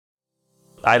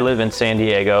I live in San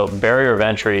Diego. Barrier of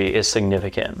entry is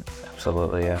significant.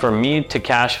 Absolutely, yeah. For me to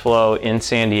cash flow in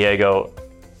San Diego,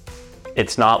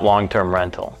 it's not long-term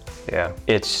rental. Yeah.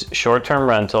 It's short-term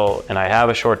rental, and I have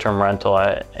a short-term rental,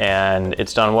 and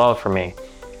it's done well for me.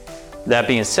 That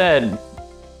being said,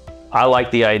 I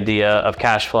like the idea of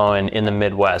cash flowing in the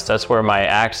Midwest. That's where my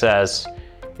access,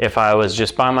 if I was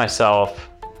just by myself,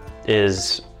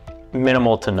 is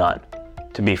minimal to none,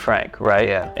 to be frank, right?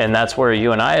 Yeah. And that's where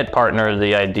you and I had partnered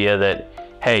the idea that,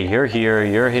 hey, you're here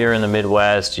in the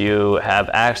Midwest, you have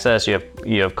access,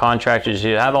 you have contractors,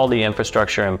 you have all the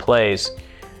infrastructure in place.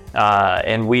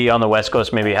 And we on the West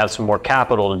Coast maybe have some more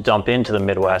capital to dump into the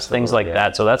Midwest, things like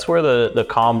that. So that's where the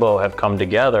combo have come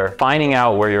together. Finding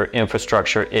out where your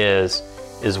infrastructure is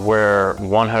where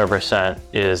 100%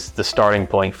 is the starting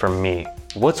point for me.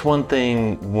 What's one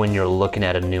thing when you're looking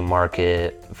at a new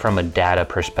market from a data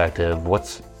perspective,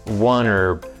 what's one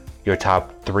or your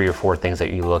top 3 or 4 things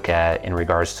that you look at in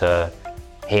regards to,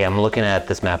 hey, I'm looking at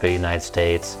this map of the United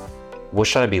States, what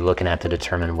should I be looking at to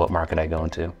determine what market I go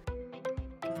into?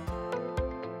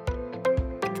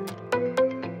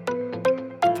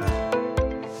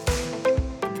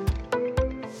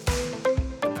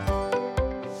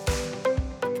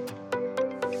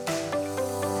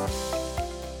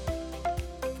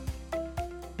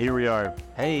 Here we are.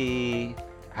 Hey,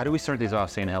 how do we start these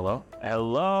off saying hello?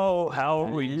 Hello, how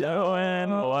are we doing?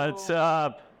 What's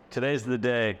up? Today's the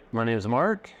day. My name is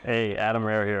Mark. Hey, Adam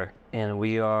Rare here. And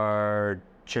we are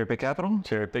Cherry Pick Capital?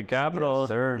 Cherry Pick Capital. Yes,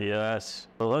 sir. Yes.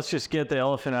 Well, let's just get the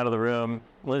elephant out of the room.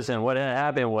 Listen, what had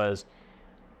happened was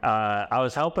I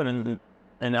was helping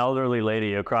an elderly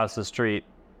lady across the street,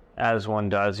 as one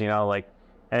does, you know, like,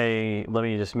 hey, let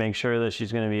me just make sure that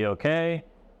she's going to be okay.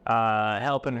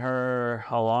 Helping her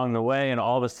along the way, and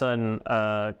all of a sudden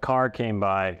a car came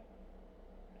by.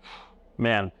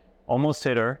 Man, almost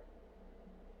hit her.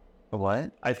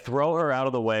 What? I throw her out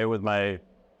of the way with my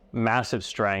massive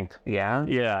strength. Yeah?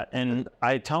 Yeah, and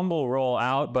I tumble roll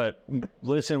out, but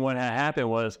listen, what had happened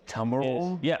was... Tumble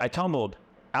roll? Yeah, I tumbled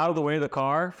out of the way of the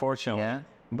car, fortunately. Yeah.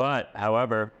 But,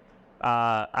 however,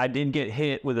 I did get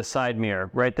hit with a side mirror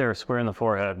right there, square in the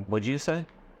forehead. What'd you say?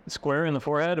 Square in the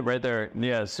forehead, right there.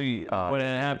 Yeah, see what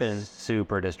had happened.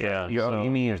 Super distracting. Yeah,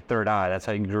 You mean your third eye? That's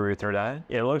how you grew your third eye?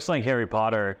 It looks like Harry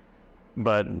Potter,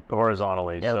 but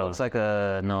horizontally. Yeah, so. it looks like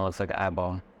an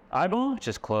eyeball. Eyeball? It's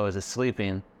just closed. It's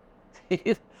sleeping.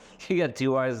 You got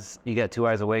two eyes. You got 2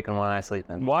 eyes awake and 1 eye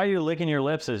sleeping. Why are you licking your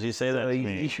lips as you say that to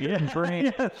me? Your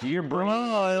brain. Your brain.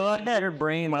 Oh, I like that. Your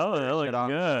brain. Oh, that looks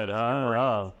good, huh?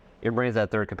 Oh, Your brain's that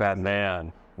third compartment.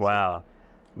 man, wow.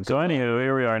 So anywho,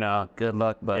 here we are now. Good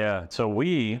luck, but Yeah, so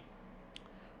we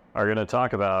are going to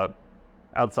talk about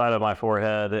outside of my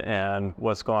forehead and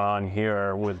what's going on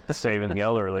here with saving the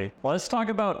elderly. Let's talk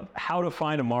about how to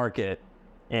find a market.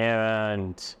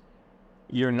 And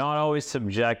you're not always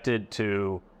subjected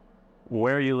to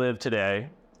where you live today.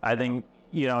 I think,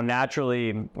 you know,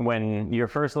 naturally when you're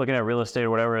first looking at real estate or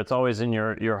whatever, it's always in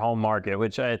your home market,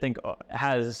 which I think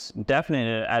has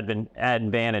definite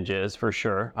advantages for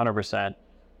sure, 100%.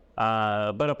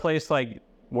 But a place like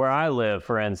where I live,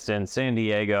 for instance, San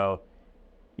Diego,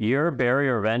 your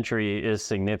barrier of entry is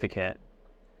significant.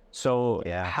 So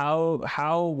Yeah.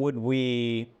 how would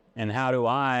we, and how do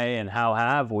I, and how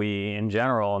have we in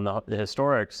general in the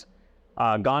historics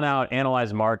gone out,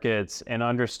 analyzed markets, and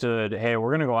understood, hey, we're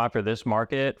going to go after this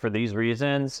market for these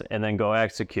reasons, and then go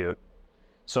execute.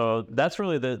 So that's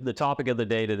really the topic of the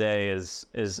day today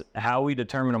is how we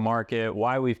determine a market,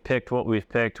 why we've picked what we've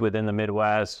picked within the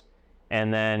Midwest,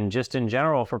 and then just in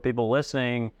general for people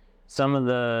listening, some of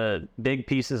the big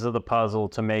pieces of the puzzle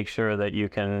to make sure that you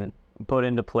can put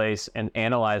into place and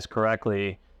analyze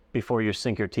correctly before you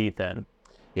sink your teeth in.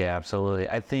 yeah, absolutely.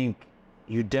 I think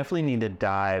you definitely need to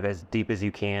dive as deep as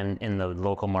you can in the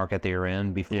local market that you're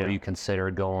in before you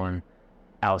consider going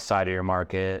outside of your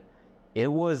market.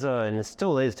 It was, and it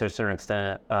still is to a certain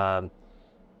extent, a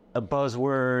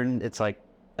buzzword. It's like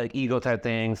an ego type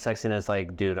thing, sexiness,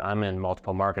 like, dude, I'm in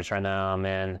multiple markets right now. I'm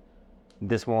in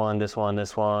this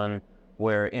one,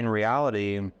 where in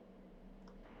reality,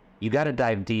 you got to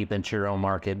dive deep into your own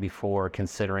market before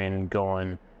considering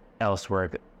going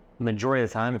elsewhere. Majority of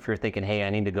the time, if you're thinking, hey, I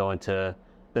need to go into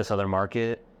this other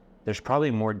market, there's probably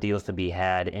more deals to be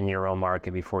had in your own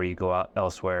market before you go out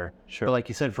elsewhere. Sure. But like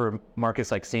you said, for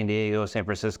markets like San Diego, San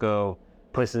Francisco,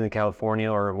 places in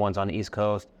California, or ones on the East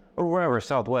Coast, or wherever,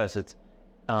 Southwest, it's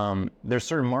there's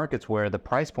certain markets where the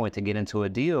price point to get into a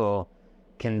deal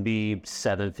can be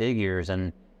 7 figures,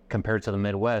 and compared to the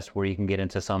Midwest, where you can get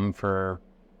into some for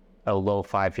a low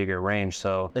 5-figure range.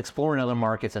 So exploring other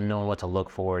markets and knowing what to look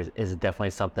for is definitely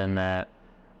something that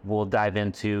we'll dive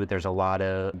into. There's a lot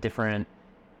of different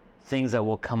things that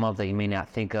will come up that you may not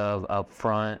think of up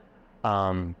front.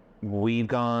 We've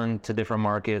gone to different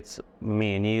markets,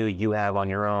 me and you have on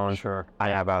your own. Sure. I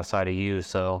have outside of you.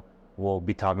 So we'll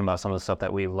be talking about some of the stuff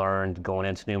that we've learned going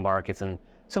into new markets and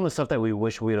some of the stuff that we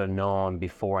wish we'd have known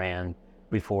beforehand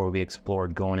before we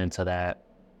explored going into that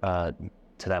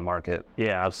market.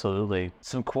 Yeah, absolutely.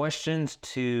 Some questions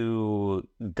to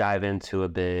dive into a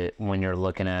bit when you're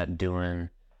looking at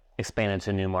expanding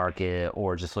to a new market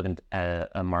or just looking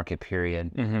at a market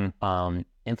period.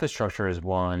 Infrastructure is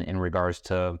one in regards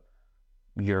to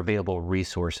your available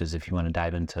resources, if you want to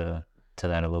dive into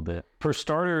that a little bit. For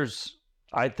starters,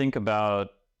 I think about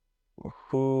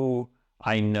who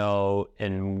I know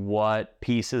and what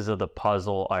pieces of the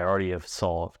puzzle I already have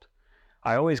solved.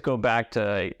 I always go back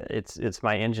to it's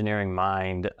my engineering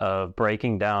mind of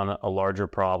breaking down a larger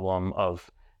problem of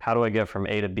how do I get from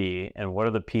A to B and what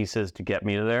are the pieces to get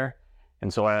me to there.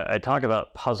 And so I talk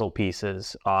about puzzle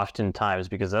pieces oftentimes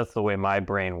because that's the way my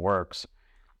brain works.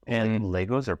 And like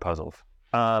Legos or puzzles?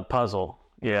 Puzzle,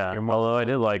 yeah. Although I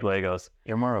did like Legos.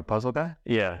 You're more of a puzzle guy?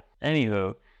 Yeah.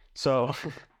 Anywho, so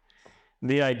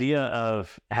the idea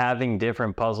of having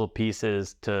different puzzle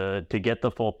pieces to get the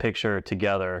full picture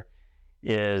together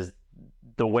is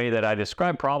the way that I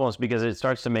describe problems, because it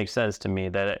starts to make sense to me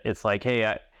that it's like,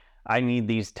 hey, I need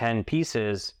these 10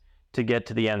 pieces to get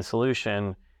to the end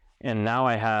solution, and now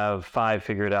I have 5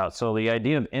 figured out. So the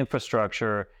idea of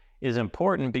infrastructure is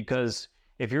important because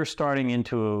if you're starting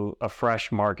into a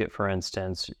fresh market, for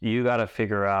instance, you got to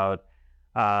figure out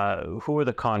who are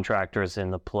the contractors in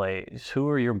the place, who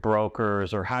are your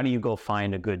brokers, or how do you go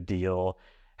find a good deal?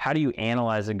 How do you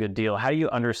analyze a good deal? How do you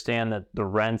understand that the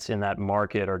rents in that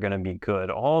market are going to be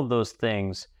good? All of those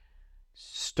things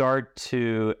start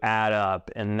to add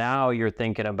up. And now you're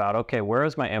thinking about, okay, where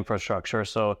is my infrastructure?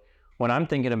 So when I'm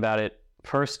thinking about it,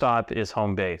 first stop is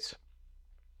home base.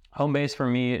 Home base for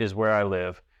me is where I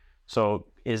live. So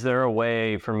is there a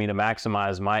way for me to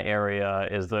maximize my area?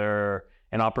 Is there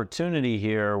an opportunity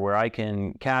here where I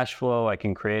can cash flow, I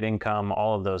can create income,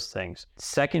 all of those things.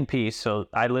 Second piece, so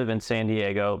I live in San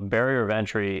Diego, barrier of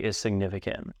entry is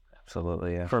significant.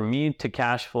 Absolutely, yeah. For me to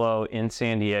cash flow in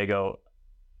San Diego,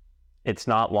 it's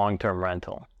not long-term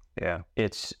rental. Yeah.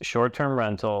 It's short-term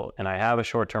rental, and I have a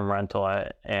short-term rental,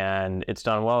 and it's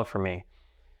done well for me.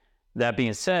 That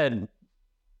being said,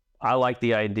 I like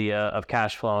the idea of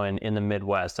cash flowing in the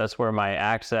Midwest. That's where my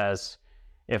access,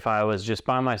 if I was just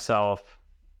by myself,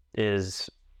 is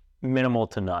minimal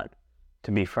to none,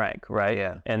 to be frank, right?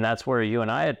 Yeah. And that's where you and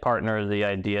I had partnered the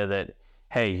idea that,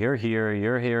 hey, you're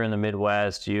here in the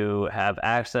Midwest, you have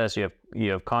access, you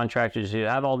have contractors, you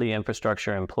have all the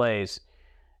infrastructure in place,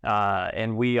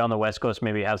 and we on the West Coast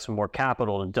maybe have some more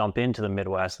capital to dump into the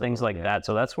Midwest, things like that.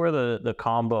 So that's where the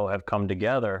combo have come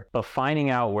together. But finding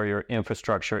out where your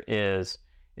infrastructure is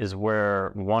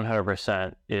where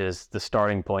 100% is the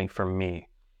starting point for me.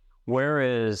 Where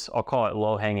is, I'll call it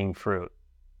low-hanging fruit.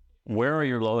 Where are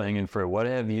your low-hanging fruit? What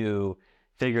have you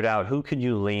figured out? Who could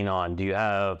you lean on? Do you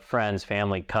have friends,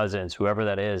 family, cousins, whoever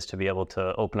that is, to be able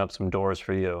to open up some doors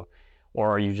for you? Or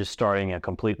are you just starting a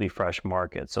completely fresh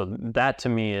market? So that to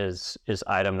me is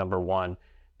item number one.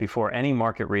 Before any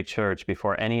market research,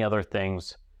 before any other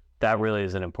things, that really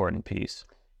is an important piece.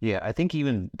 Yeah, I think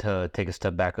even to take a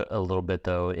step back a little bit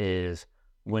though is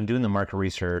when doing the market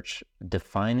research,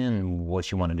 defining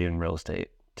what you want to do in real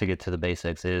estate to get to the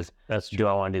basics is, do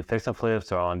I want to do fix and flips?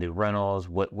 Do I want to do rentals?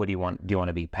 What do you want? Do you want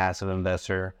to be passive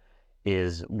investor?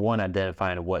 Is one,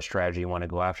 identifying what strategy you want to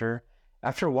go after.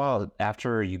 After a while,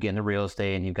 after you get into real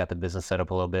estate and you've got the business set up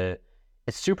a little bit,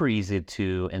 it's super easy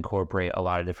to incorporate a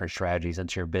lot of different strategies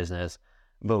into your business.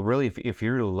 But really, if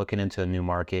you're looking into a new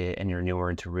market and you're newer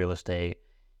into real estate,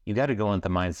 you got to go into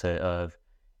the mindset of,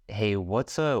 hey, what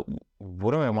do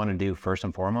I want to do first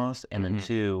and foremost? And then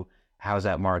two, how's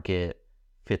that market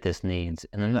fit this needs?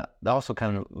 And then that also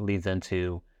kind of leads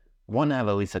into, one, to have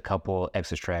at least a couple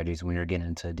exit strategies when you're getting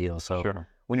into a deal. So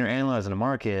when you're analyzing a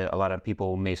market, a lot of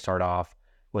people may start off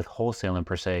with wholesaling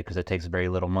per se, because it takes very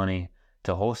little money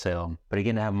to wholesale. But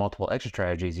again, to have multiple exit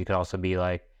strategies, you could also be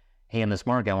like, hey, in this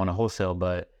market, I want to wholesale,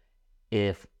 but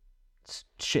if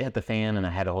shit hit the fan and I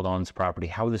had to hold on to property,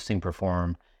 how would this thing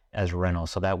perform as rental?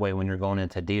 So that way, when you're going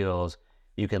into deals,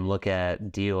 you can look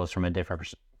at deals from a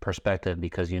different perspective,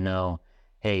 because you know,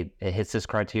 hey, it hits this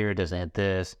criteria, doesn't hit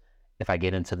this. If I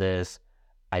get into this,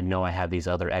 I know I have these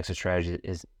other exit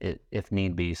strategies if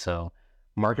need be. So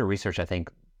market research, I think,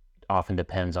 often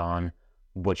depends on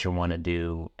what you want to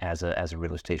do as a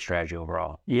real estate strategy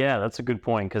overall. Yeah, that's a good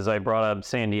point, because I brought up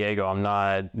San Diego. I'm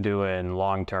not doing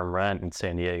long-term rent in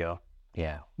San Diego.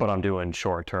 Yeah. but I'm doing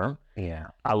short term. Yeah.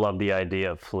 I love the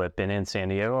idea of flipping in San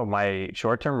Diego. My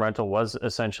short-term rental was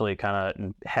essentially kind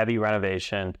of heavy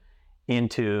renovation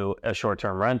into a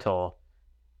short-term rental.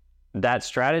 That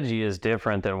strategy is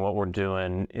different than what we're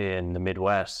doing in the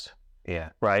Midwest, Yeah.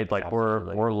 right? Like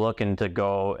Absolutely. we're looking to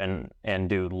go and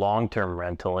do long-term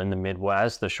rental in the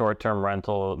Midwest. The short-term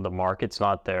rental, the market's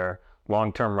not there.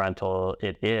 Long-term rental,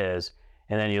 it is.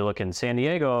 And then you look in San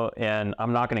Diego, and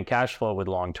I'm not going to cash flow with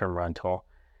long-term rental.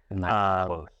 Not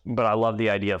close. But I love the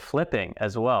idea of flipping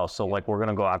as well. So like we're going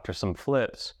to go after some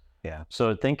flips. Yeah.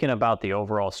 So thinking about the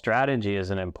overall strategy is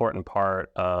an important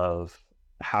part of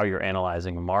how you're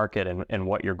analyzing a market and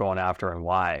what you're going after and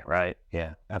why, right?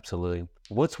 Yeah, absolutely.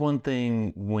 What's one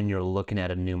thing when you're looking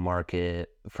at a new market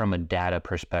from a data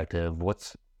perspective?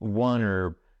 What's one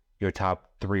or your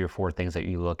top 3 or 4 things that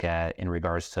you look at in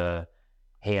regards to,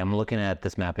 hey, I'm looking at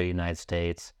this map of the United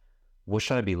States. What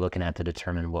should I be looking at to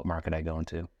determine what market I go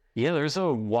into? Yeah, there's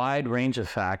a wide range of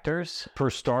factors. For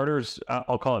starters,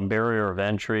 I'll call it barrier of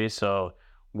entry. So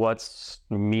what's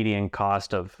median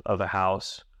cost of a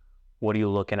house? What are you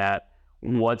looking at?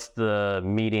 What's the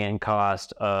median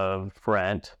cost of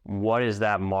rent? What is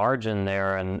that margin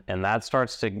there? And that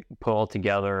starts to pull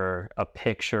together a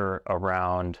picture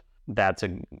around that's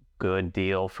a good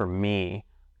deal for me,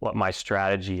 what my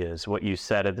strategy is, what you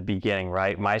said at the beginning,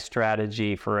 right? My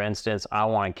strategy, for instance, I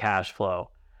want cash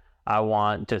flow. I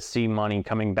want to see money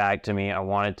coming back to me. I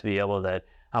want it to be able that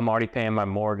I'm already paying my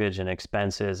mortgage and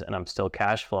expenses and I'm still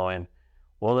cash flowing.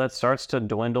 Well, that starts to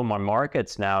dwindle my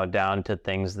markets now down to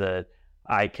things that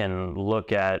I can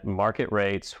look at market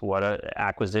rates, what an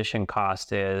acquisition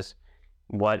cost is,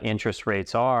 what interest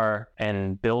rates are,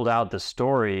 and build out the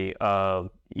story of,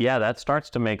 yeah, that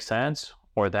starts to make sense,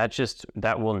 or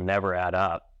that will never add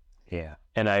up. Yeah.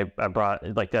 And I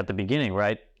brought, like at the beginning,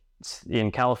 right? In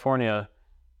California,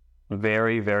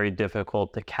 very, very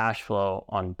difficult to cash flow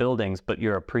on buildings, but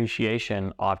your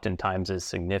appreciation oftentimes is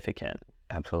significant.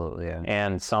 Absolutely. Yeah.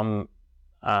 And some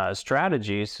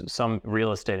strategies, some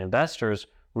real estate investors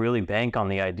really bank on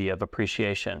the idea of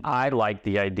appreciation. I like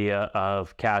the idea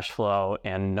of cash flow,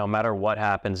 and no matter what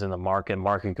happens in the market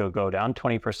could go down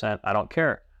 20%. I don't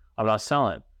care. I'm not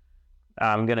selling.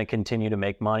 I'm going to continue to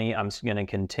make money. I'm going to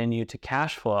continue to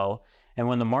cash flow. And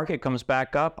when the market comes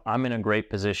back up, I'm in a great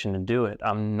position to do it.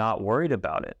 I'm not worried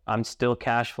about it. I'm still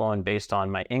cash flowing based on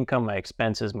my income, my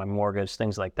expenses, my mortgage,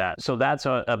 things like that. So that's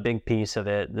a big piece of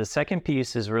it. The second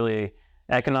piece is really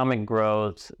economic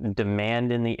growth,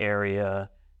 demand in the area,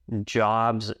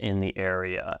 jobs in the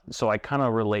area. So I kind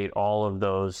of relate all of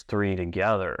those 3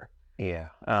 together. Yeah.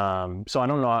 So I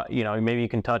don't know, maybe you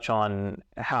can touch on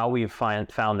how we've found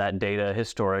that data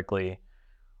historically,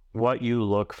 what you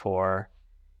look for,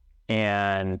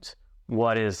 and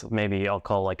what is maybe I'll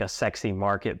call like a sexy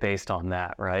market based on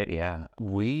that, right? Yeah.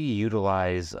 We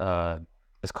utilize,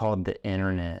 it's called the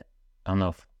internet. I don't know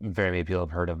if very many people have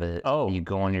heard of it. Oh. You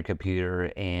go on your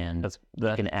computer and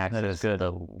you can access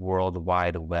the World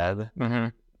Wide Web,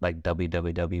 like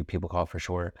WWW, people call it for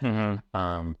short.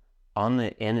 On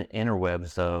the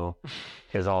interwebs, though,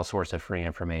 is all sorts of free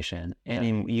information.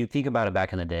 And you think about it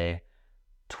back in the day,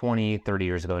 20, 30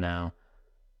 years ago now,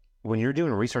 when you're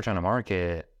doing research on a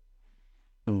market,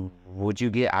 would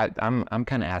you get, I'm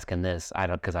kind of asking this,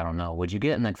 because I don't know, would you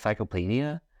get an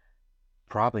encyclopedia?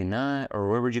 Probably not. Or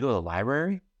where would you go to the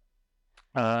library?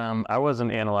 I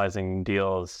wasn't analyzing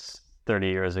deals 30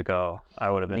 years ago.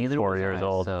 I would have been 4 years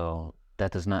old. So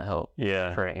that does not help.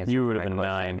 Yeah. You would have been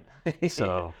 9.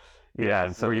 So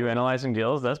yeah. So were you analyzing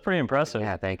deals? That's pretty impressive.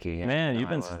 Yeah, thank you. Yeah. Man, you've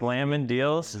been slamming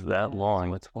deals that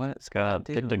long. It's got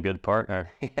picked a good partner.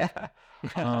 Yeah.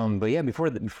 But yeah, before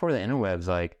the interwebs,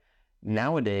 like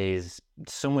nowadays,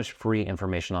 so much free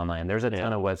information online. There's a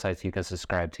ton of websites you can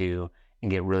subscribe to and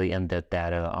get really in-depth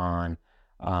data on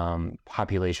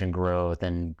population growth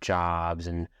and jobs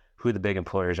and who the big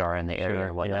employers are in the area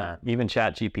and whatnot. Yeah. Even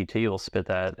ChatGPT will spit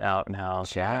that out now.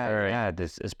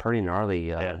 This is pretty gnarly.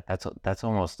 That's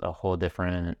almost a whole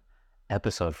different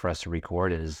episode for us to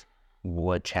record, is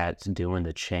what Chat's doing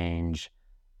to change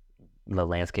the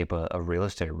landscape of real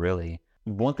estate, really.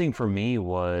 One thing for me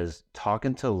was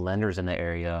talking to lenders in the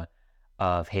area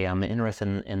of, hey, I'm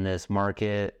interested in this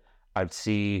market. I'd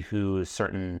see who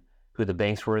the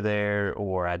banks were there,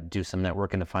 or I'd do some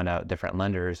networking to find out different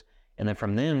lenders. And then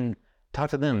from them, talk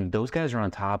to them. Those guys are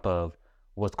on top of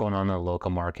what's going on in the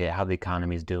local market, how the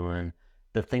economy's doing,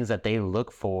 the things that they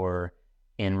look for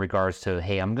in regards to,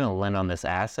 hey, I'm going to lend on this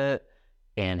asset,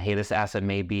 and hey, this asset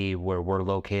may be where we're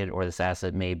located, or this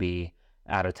asset may be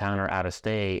out of town or out of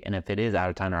state. And if it is out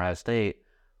of town or out of state,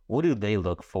 what do they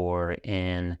look for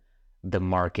in the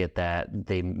market that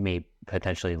they may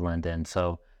potentially lend in.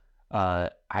 So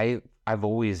I've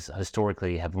always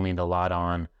historically have leaned a lot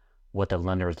on what the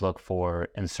lenders look for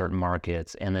in certain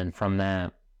markets, and then from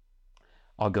that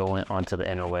I'll go onto the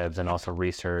interwebs and also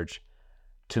research.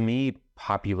 To me,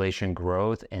 population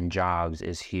growth and jobs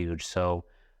is huge. So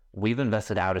we've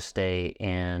invested out of state,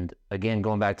 and again,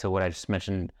 going back to what I just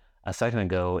mentioned a second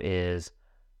ago, is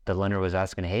the lender was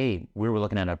asking, hey, we were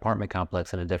looking at an apartment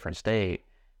complex in a different state,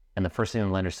 and the first thing the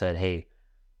lender said, hey,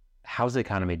 how's the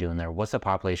economy doing there? What's the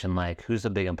population like? Who's the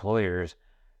big employers?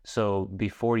 So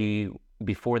before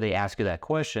they ask you that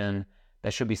question,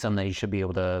 that should be something that you should be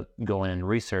able to go in and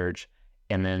research,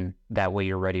 and then that way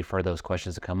you're ready for those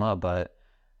questions to come up. But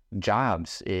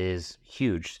jobs is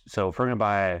huge. So if we're going to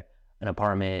buy an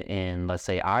apartment in, let's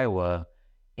say, Iowa,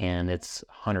 and it's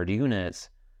 100 units,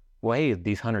 well, hey,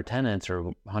 these 100 tenants or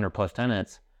 100 plus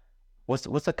tenants,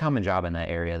 what's a common job in that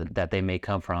area that they may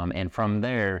come from? And from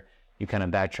there, you kind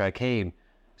of backtrack, hey,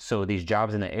 so these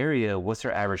jobs in the area, what's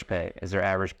their average pay? Is their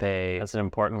average pay? That's an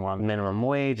important one. Minimum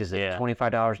wage? Is it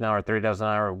 $25 an hour, $30 an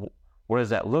hour? What does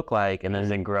that look like? And then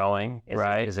is it growing?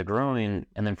 Right? Is it growing?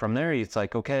 And then from there, it's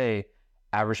like, okay,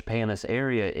 average pay in this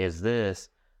area is this.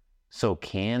 So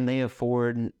can they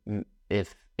afford,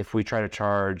 if we try to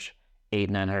charge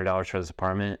 $800-900 for this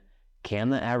apartment, can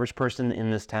the average person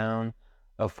in this town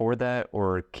afford that,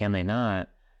 or can they not?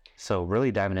 So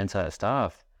really diving into that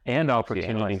stuff. And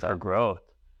opportunity for growth.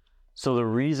 So the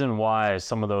reason why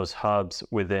some of those hubs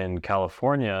within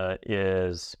California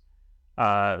is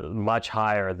much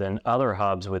higher than other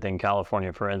hubs within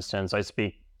California, for instance, I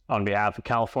speak on behalf of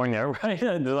California, right?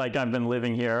 Like I've been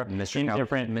living here. Mr.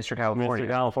 California. Mr.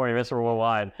 California, Mr.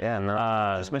 Worldwide. Yeah, no,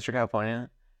 just Mr. California.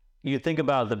 You think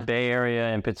about the Bay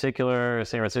Area in particular,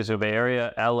 San Francisco Bay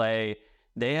Area, LA,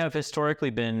 they have historically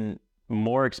been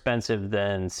more expensive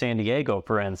than San Diego,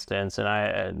 for instance. And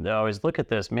I always look at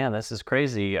this, man, this is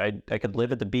crazy. I could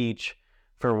live at the beach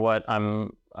for what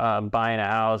I'm buying a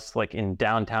house like in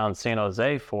downtown San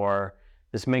Jose for.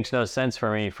 This makes no sense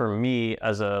for me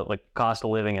as a like cost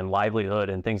of living and livelihood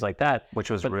and things like that. Which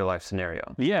was a real life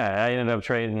scenario. Yeah, I ended up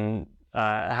trading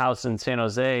a house in San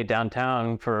Jose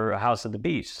downtown for a house at the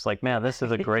beach. It's like, man, this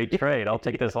is a great trade. I'll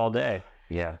take this all day.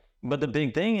 Yeah. But the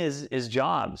big thing is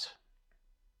jobs.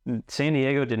 San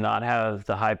Diego did not have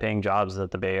the high paying jobs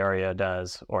that the Bay Area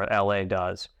does or LA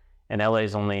does. And LA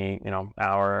is only,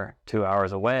 hour, 2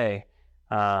 hours away.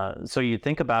 So you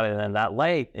think about it in that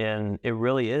light, and it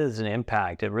really is an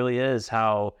impact. It really is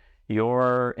how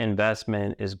your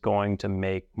investment is going to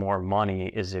make more money,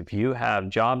 is if you have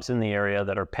jobs in the area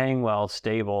that are paying well,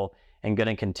 stable, and going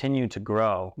to continue to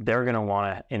grow. They're going to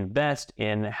want to invest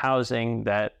in housing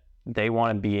that they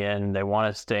want to be in. They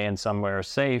want to stay in somewhere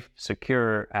safe,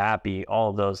 secure, happy, all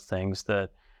of those things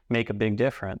that make a big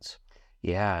difference.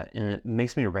 Yeah, and it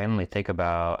makes me randomly think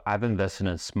about, I've invested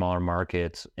in smaller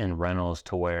markets in rentals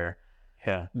to where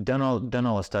done all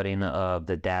the studying of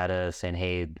the data saying,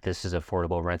 hey, this is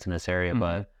affordable rents in this area. Mm-hmm.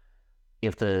 But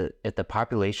if the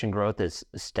population growth is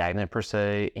stagnant per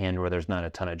se, and where there's not a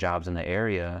ton of jobs in the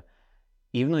area,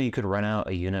 even though you could rent out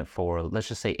a unit for, let's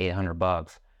just say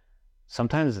 $800,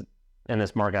 sometimes in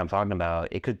this market I'm talking about,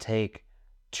 it could take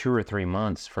 2 or 3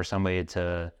 months for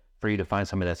you to find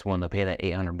somebody that's willing to pay that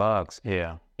 $800.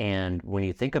 Yeah. And when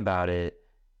you think about it,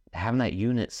 having that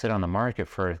unit sit on the market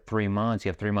for 3 months, you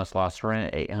have 3 months lost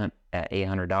rent at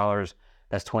 $800.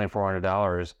 That's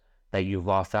 $2,400 that you've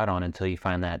lost out on until you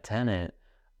find that tenant.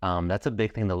 That's a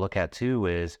big thing to look at too,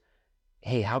 is,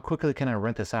 hey, how quickly can I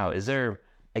rent this out?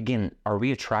 Are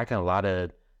we attracting a lot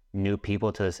of new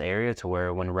people to this area to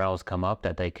where when rentals come up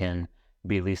that they can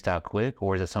be leased out quick?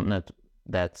 Or is it something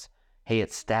that's, hey,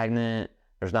 it's stagnant,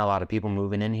 there's not a lot of people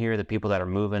moving in here. The people that are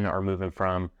moving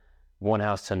from one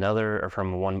house to another, or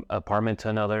from one apartment to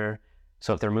another.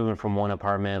 So if they're moving from one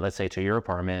apartment, let's say to your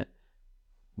apartment,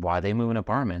 why are they moving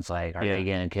apartments? Like, are they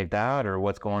getting kicked out, or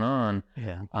what's going on?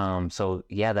 Yeah. So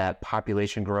yeah, that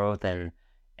population growth and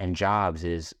jobs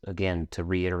is, again, to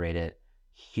reiterate it,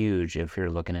 huge if you're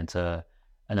looking into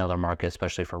another market,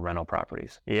 especially for rental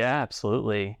properties. Yeah,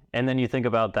 absolutely. And then you think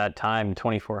about that time,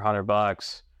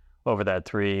 $2,400 over that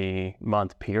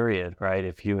 3-month period, right?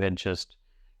 If you had just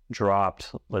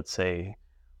dropped, let's say,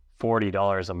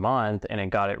 $40 a month and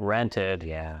it got it rented,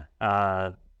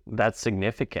 that's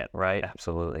significant, right?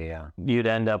 Absolutely, yeah. You'd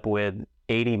end up with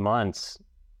 80 months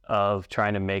of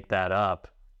trying to make that up.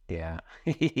 Yeah.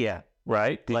 Yeah.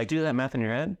 Right? Did you do that math in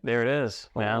your head? There it is.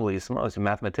 Holy smokes, a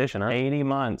mathematician, huh? 80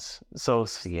 months. So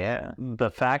yeah, the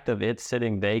fact of it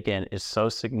sitting vacant is so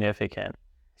significant.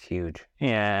 It's huge.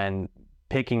 And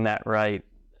picking that right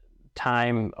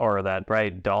time or that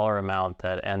right dollar amount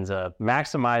that ends up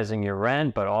maximizing your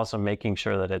rent, but also making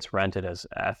sure that it's rented as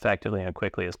effectively and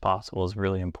quickly as possible is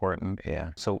really important.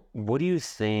 Yeah. So what do you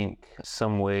think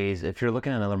some ways, if you're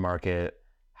looking at another market,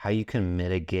 how you can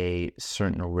mitigate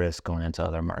certain risk going into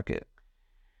other markets?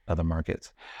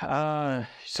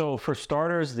 So for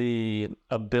starters, the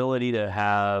ability to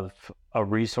have a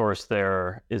resource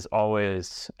there is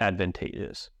always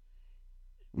advantageous.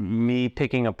 Me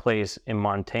picking a place in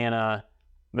Montana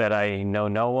that I know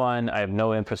no one, I have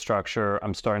no infrastructure,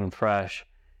 I'm starting fresh,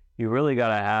 you really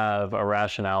got to have a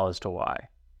rationale as to why.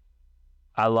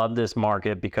 I love this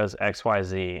market because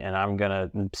XYZ, and I'm going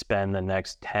to spend the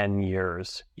next 10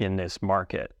 years in this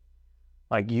market.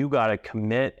 Like, you got to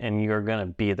commit and you're going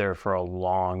to be there for a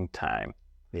long time.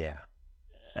 Yeah.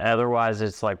 Otherwise,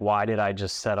 it's like, why did I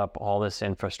just set up all this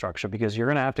infrastructure? Because you're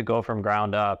going to have to go from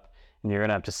ground up and you're going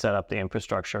to have to set up the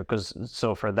infrastructure.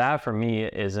 So for that, for me,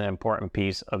 is an important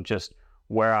piece of just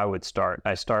where I would start.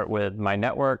 I start with my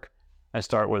network. I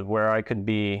start with where I could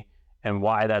be and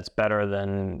why that's better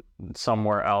than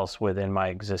somewhere else within my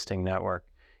existing network.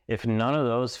 If none of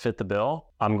those fit the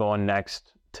bill, I'm going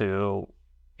next to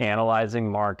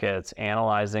analyzing markets,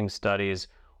 analyzing studies.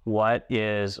 What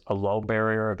is a low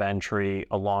barrier of entry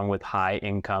along with high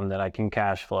income that I can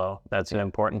cash flow? That's an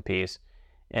important piece.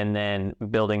 And then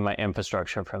building my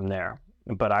infrastructure from there.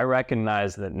 But I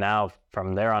recognize that now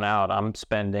from there on out, I'm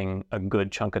spending a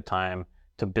good chunk of time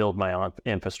to build my own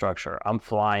infrastructure. I'm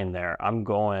flying there. I'm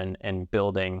going and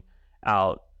building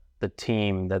out the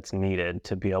team that's needed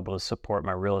to be able to support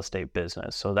my real estate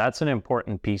business. So that's an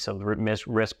important piece of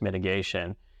risk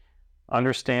mitigation.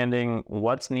 Understanding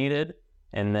what's needed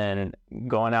and then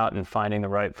going out and finding the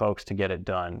right folks to get it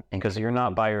done. Because you're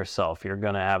not by yourself. You're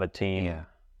going to have a team. Yeah.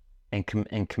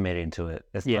 And committing to it.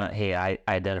 It's not, hey, I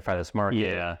identify this market.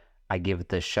 Yeah. I give it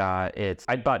the shot.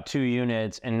 I bought 2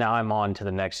 units and now I'm on to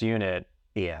the next unit.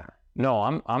 Yeah.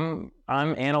 No, I'm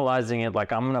analyzing it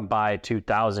like I'm going to buy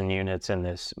 2,000 units in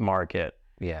this market.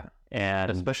 Yeah. And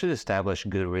especially to establish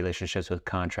good relationships with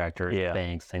contractors,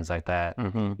 banks, things like that.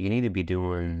 Mm-hmm. You need to be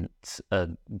doing a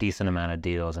decent amount of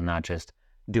deals and not just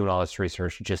doing all this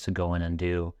research just to go in and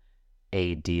do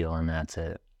a deal and that's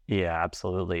it. Yeah,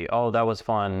 absolutely. Oh, that was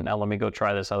fun. Now let me go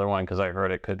try this other one because I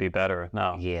heard it could be better.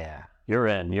 No. Yeah. You're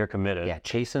in. You're committed. Yeah,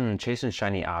 chasing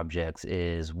shiny objects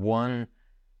is one,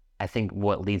 I think,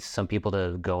 what leads some people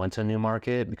to go into a new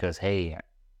market because, hey,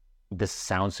 this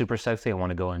sounds super sexy. I want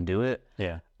to go and do it.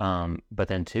 Yeah. But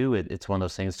then two, it's one of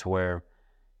those things to where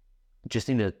just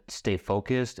need to stay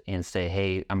focused and say,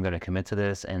 hey, I'm going to commit to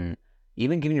this. And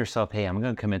even giving yourself, hey, I'm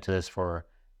going to commit to this for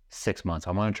 6 months.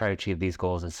 I want to try to achieve these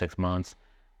goals in 6 months.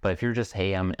 But if you're just,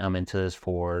 hey, I'm into this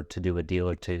to do a deal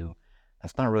or two,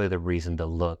 that's not really the reason to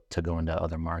look to go into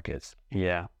other markets.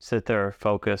 Yeah. Sit there,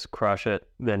 focus, crush it,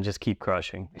 then just keep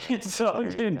crushing. So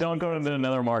don't go into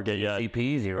another market yet.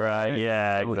 Easy, right?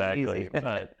 Yeah, exactly.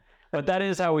 But that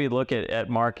is how we look at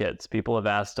markets. People have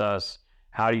asked us,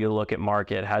 how do you look at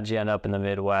market? How'd you end up in the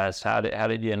Midwest? How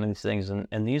did you end these things?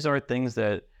 And these are things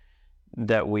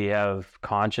that we have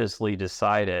consciously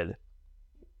decided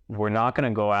we're not going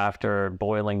to go after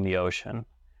boiling the ocean.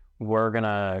 We're going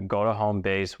to go to home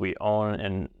base. We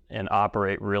own and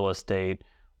operate real estate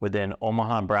within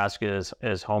Omaha, Nebraska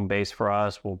is home base for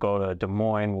us. We'll go to Des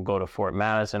Moines. We'll go to Fort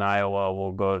Madison, Iowa.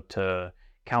 We'll go to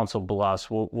Council Bluffs.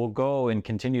 We'll go and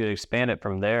continue to expand it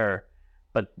from there.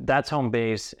 But that's home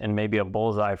base and maybe a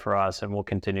bullseye for us, and we'll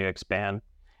continue to expand.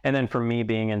 And then for me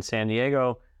being in San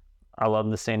Diego, I love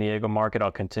the San Diego market.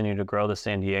 I'll continue to grow the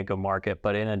San Diego market,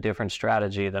 but in a different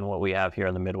strategy than what we have here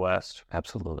in the Midwest.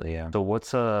 Absolutely, yeah. So what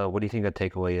do you think a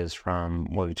takeaway is from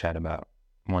what we chatted about?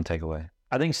 One takeaway.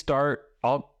 I think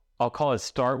I'll call it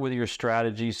start with your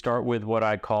strategy. Start with what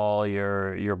I call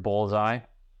your bullseye.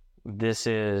 This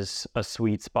is a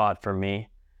sweet spot for me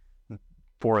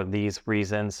for these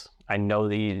reasons. I know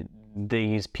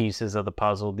these pieces of the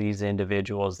puzzle, these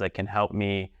individuals that can help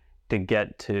me to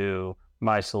get to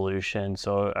my solution.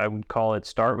 So I would call it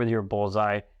start with your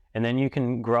bullseye and then you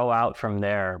can grow out from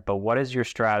there. But what is your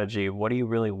strategy? What do you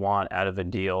really want out of a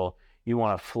deal? You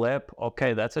want to flip?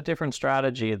 Okay, that's a different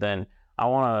strategy than I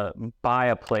want to buy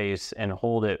a place and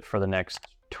hold it for the next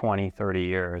 20, 30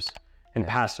 years and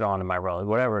pass it on to my relative,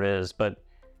 whatever it is. But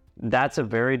that's a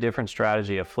very different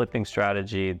strategy, a flipping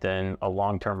strategy than a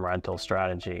long-term rental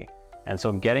strategy. And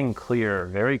so getting clear,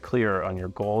 very clear on your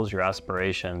goals, your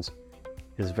aspirations,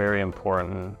 is very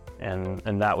important,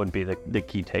 and that would be the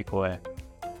key takeaway.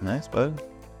 Nice, bud.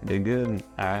 You did good.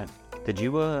 All right. Did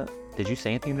you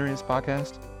say anything during this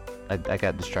podcast? I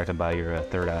got distracted by your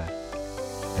third eye.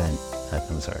 And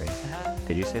I'm sorry.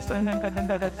 Did you say something?